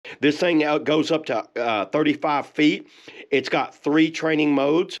This thing goes up to 35 feet. It's got 3 training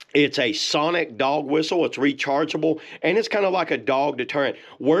modes. It's a sonic dog whistle. It's rechargeable, and it's kind of like a dog deterrent.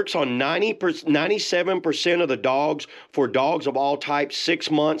 Works on 97% of the dogs for dogs of all types, 6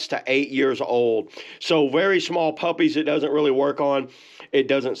 months to 8 years old. So very small puppies it doesn't really work on, it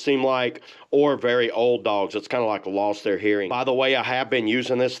doesn't seem like, or very old dogs. It's kind of like lost their hearing. By the way, I have been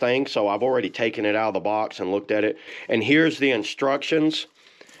using this thing, so I've already taken it out of the box and looked at it. And here's the instructions,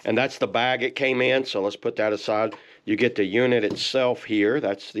 and that's the bag it came in, so let's put that aside. You get the unit itself here.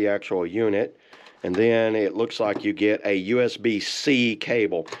 That's the actual unit. And then it looks like you get a USB-C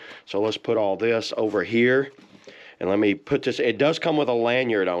cable. So let's put all this over here. And let me put this, it does come with a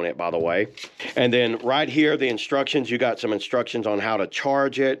lanyard on it, by the way. And then right here, the instructions, you got some instructions on how to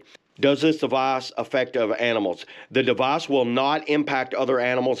charge it. Does this device affect other animals? The device will not impact other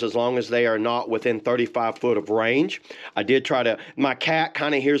animals as long as they are not within 35 foot of range. I did try to, my cat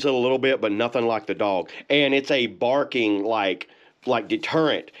kind of hears it a little bit, but nothing like the dog. And it's a barking like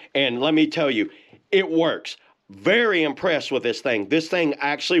deterrent. And let me tell you, it works. Very impressed with this thing. This thing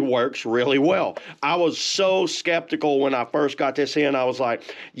actually works really well. I was so skeptical when I first got this in. I was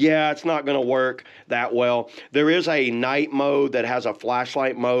like, yeah, it's not going to work that well. There is a night mode that has a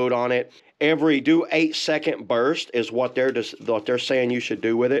flashlight mode on it. Do 8-second burst is what they're saying you should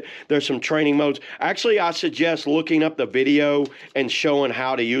do with it. There's some training modes. Actually, I suggest looking up the video and showing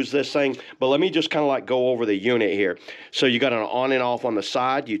how to use this thing. But let me just kind of like go over the unit here. So you got an on and off on the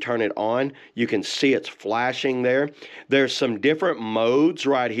side. You turn it on. You can see it's flashing there. There's some different modes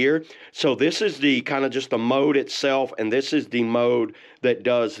right here. So this is the kind of just the mode itself, and this is the mode that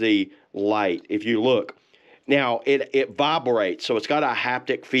does the light. If you look. Now, it vibrates, so it's got a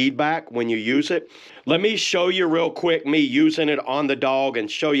haptic feedback when you use it. Let me show you real quick me using it on the dog and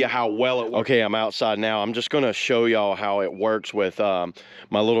show you how well it works. Okay, I'm outside now. I'm just going to show y'all how it works with my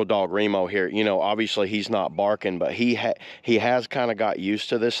little dog Remo here. You know, obviously he's not barking, but he has kind of got used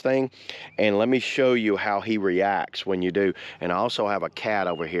to this thing. And let me show you how he reacts when you do. And I also have a cat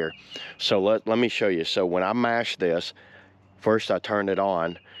over here. So let me show you. So when I mash this, first I turn it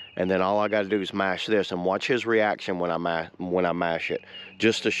on. And then all I got to do is mash this and watch his reaction when I mash it,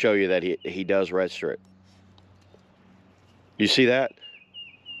 just to show you that he does register it. You see that?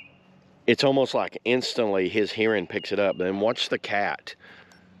 It's almost like instantly his hearing picks it up. Then watch the cat.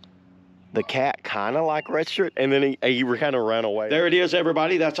 The cat kind of like registered it, and then he kind of ran away. There it is,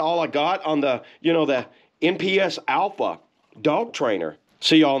 everybody. That's all I got on the, the NPS Alpha dog trainer.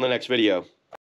 See y'all in the next video.